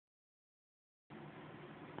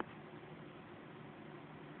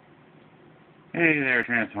Hey there,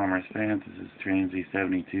 Transformers fans. This is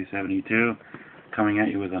Transy7272 coming at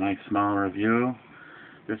you with a nice small review.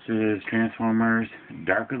 This is Transformers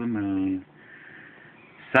Dark of the Moon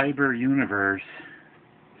Cyberuniverse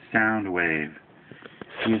Soundwave.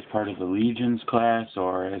 He is part of the Legions class,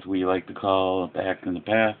 or as we like to call it back in the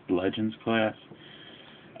past, Legends class.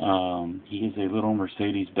 He is a little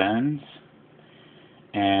Mercedes-Benz,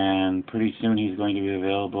 and pretty soon he's going to be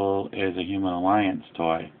available as a Human Alliance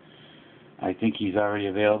toy. I think he's already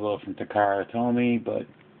available from Takara Tomy, but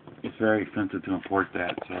it's very expensive to import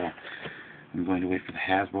that, so I'm going to wait for the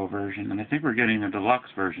Hasbro version, and I think we're getting the deluxe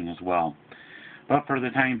version as well. But for the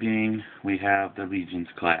time being, we have the Legions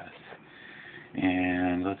class.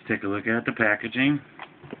 And let's take a look at the packaging.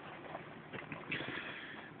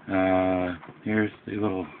 Here's the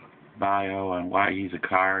little bio on why he's a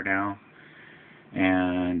car now,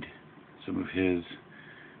 and some of his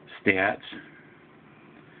stats.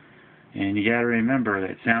 And you gotta remember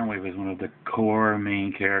that Soundwave is one of the core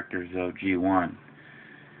main characters of G1.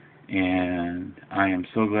 And I am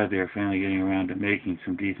so glad they are finally getting around to making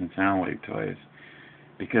some decent Soundwave toys.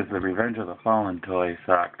 Because the Revenge of the Fallen toy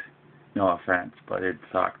sucked. No offense, but it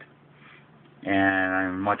sucked. And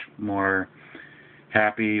I'm much more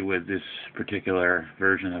happy with this particular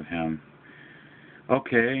version of him.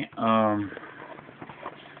 Okay,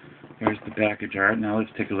 here's the package art. Now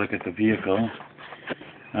let's take a look at the vehicle.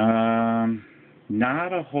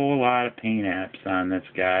 Not a whole lot of paint apps on this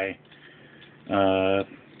guy. There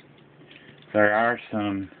are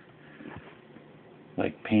some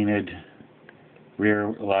like painted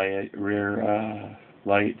rear lights,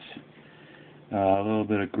 a little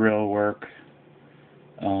bit of grill work.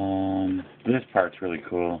 This part's really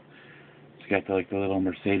cool. It's got the little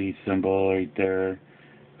Mercedes symbol right there.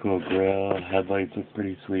 Cool grill. Headlights look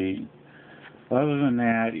pretty sweet. Other than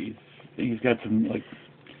that, he's got some like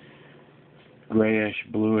grayish,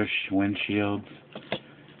 bluish windshields.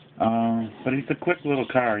 But he's a quick little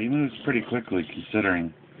car. He moves pretty quickly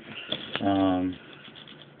considering.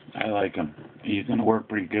 I like him. He's going to work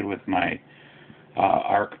pretty good with my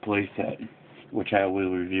ARC playset, which I will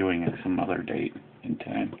be reviewing at some other date and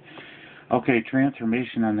time. Okay,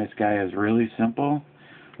 transformation on this guy is really simple.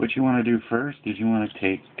 What you want to do first is you want to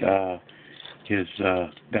take his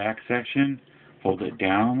back section, fold it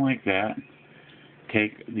down like that,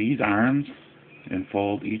 take these arms and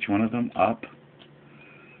fold each one of them up,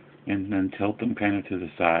 and then tilt them kind of to the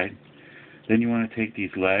side. Then you want to take these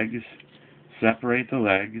legs, separate the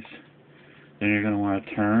legs, then you're going to want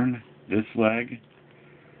to turn this leg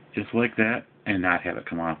just like that and not have it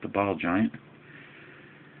come off the ball joint.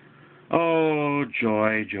 Oh,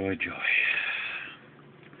 joy, joy, joy.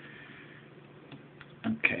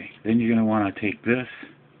 Okay, then you're going to want to take this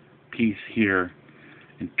piece here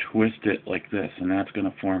and twist it like this, and that's going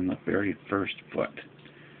to form the very first foot.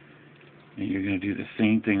 And you're going to do the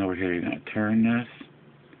same thing over here. You're going to turn this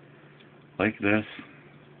like this,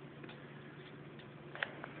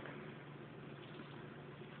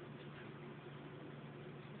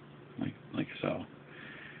 like so.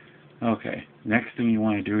 Okay, next thing you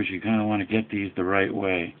want to do is you kind of want to get these the right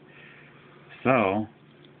way. So,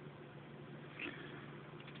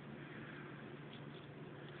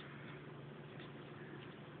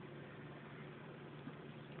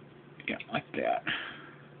 yeah, like that.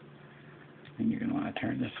 And you're going to want to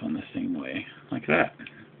turn this one the same way, like that.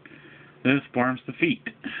 This forms the feet.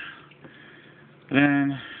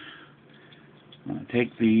 Then, I'm going to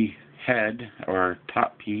take the head, or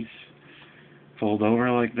top piece, fold over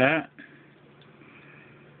like that.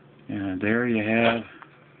 And there you have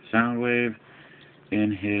Soundwave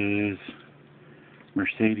in his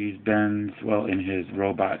Mercedes-Benz, well, in his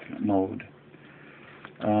robot mode.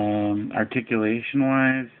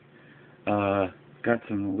 Articulation-wise, got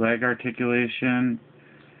some leg articulation.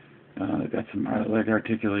 Got some leg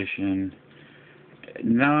articulation.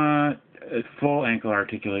 Not full ankle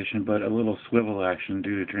articulation, but a little swivel action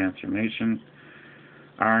due to transformation.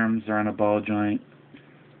 Arms are on a ball joint.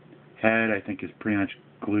 Head, I think, is pretty much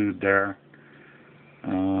glued there.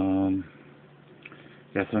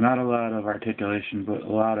 Yeah, so not a lot of articulation, but a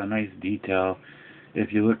lot of nice detail.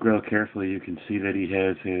 If you look real carefully, you can see that he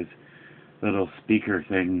has his little speaker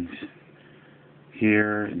things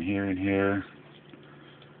here and here and here,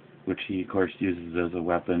 which he, of course, uses as a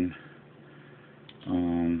weapon.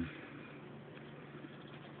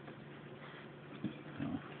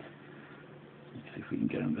 Let's see if we can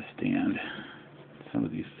get him to stand. Some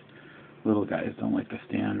of these little guys don't like to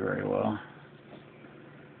stand very well.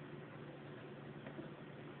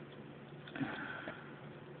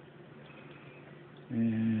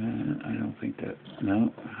 And I don't think that,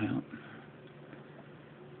 no, I don't.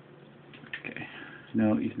 Okay.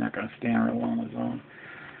 No, he's not going to stand real well on his own.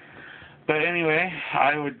 But anyway,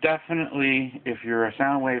 I would definitely, if you're a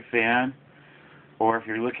Soundwave fan, or if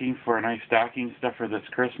you're looking for a nice stocking stuff for this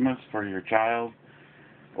Christmas for your child,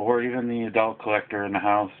 or even the adult collector in the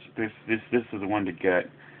house, this is the one to get.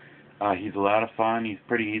 He's a lot of fun. He's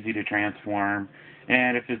pretty easy to transform,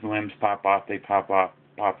 and if his limbs pop off, they pop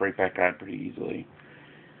right back on pretty easily.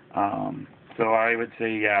 So I would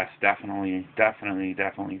say yes, definitely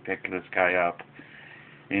pick this guy up.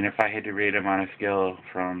 And if I had to rate him on a scale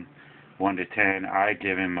from 1 to 10, I'd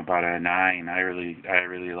give him about a 9. I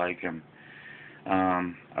really like him.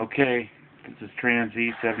 Okay, this is Trans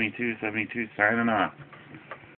Z7272 signing off.